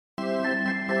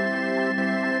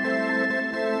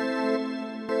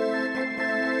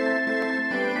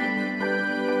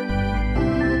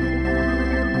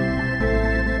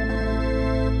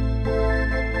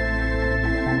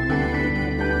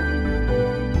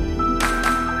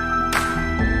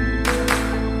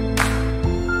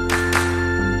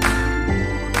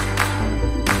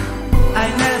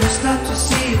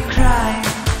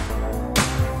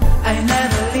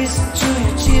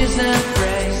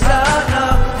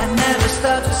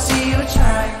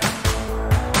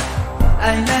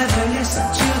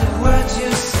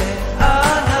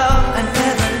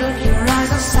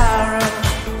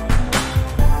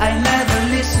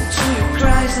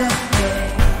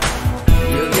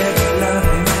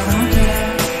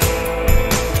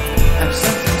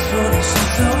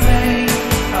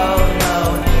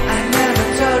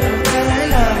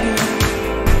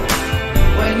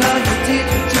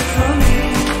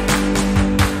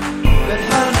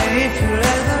if you'll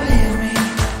ever leave me.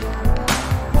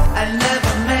 I'll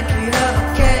never make it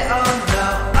okay, oh no,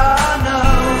 oh no.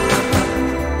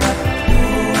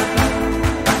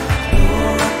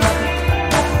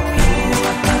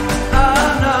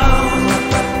 Oh no.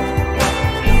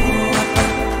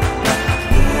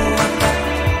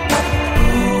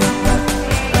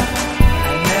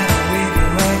 I'll never leave you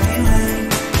waiting.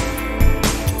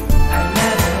 I'll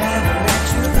never ever let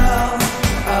you go,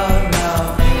 oh no.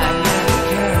 I'll never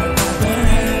care about the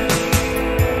rain.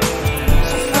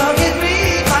 So forgive me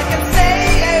if I can say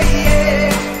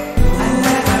I'll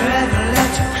never ever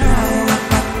let you cry.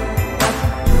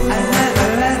 I'll never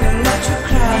ever let you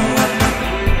cry.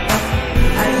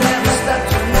 I'll never stop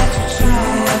to let you try.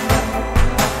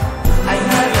 I'll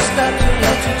never stop to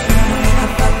let you try.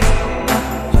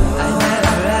 I'll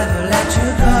never ever let you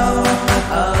go,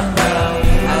 oh no.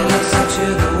 I listen to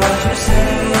the words you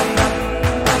say.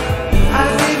 I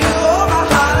give you all my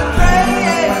heart and pray,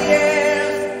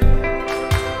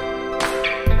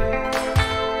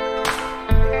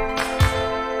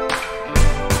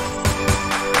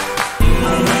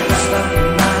 I'll never stop in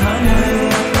my own way.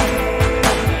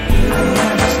 I'll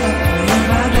never stop doing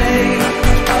my day,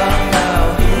 oh no.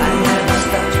 I'll never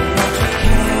stop to let you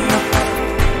care.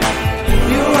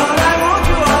 You all I want,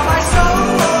 you are my soul,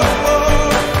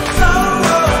 soul,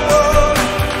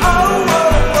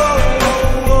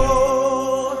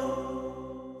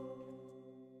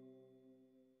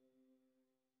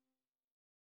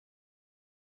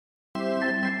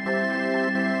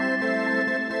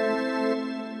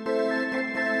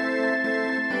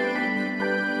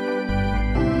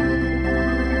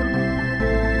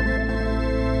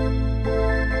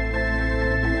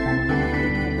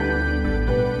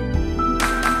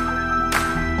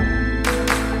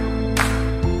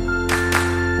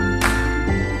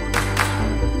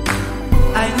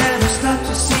 I never stop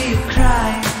to see you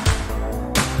cry.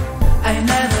 I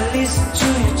never listen to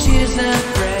your tears and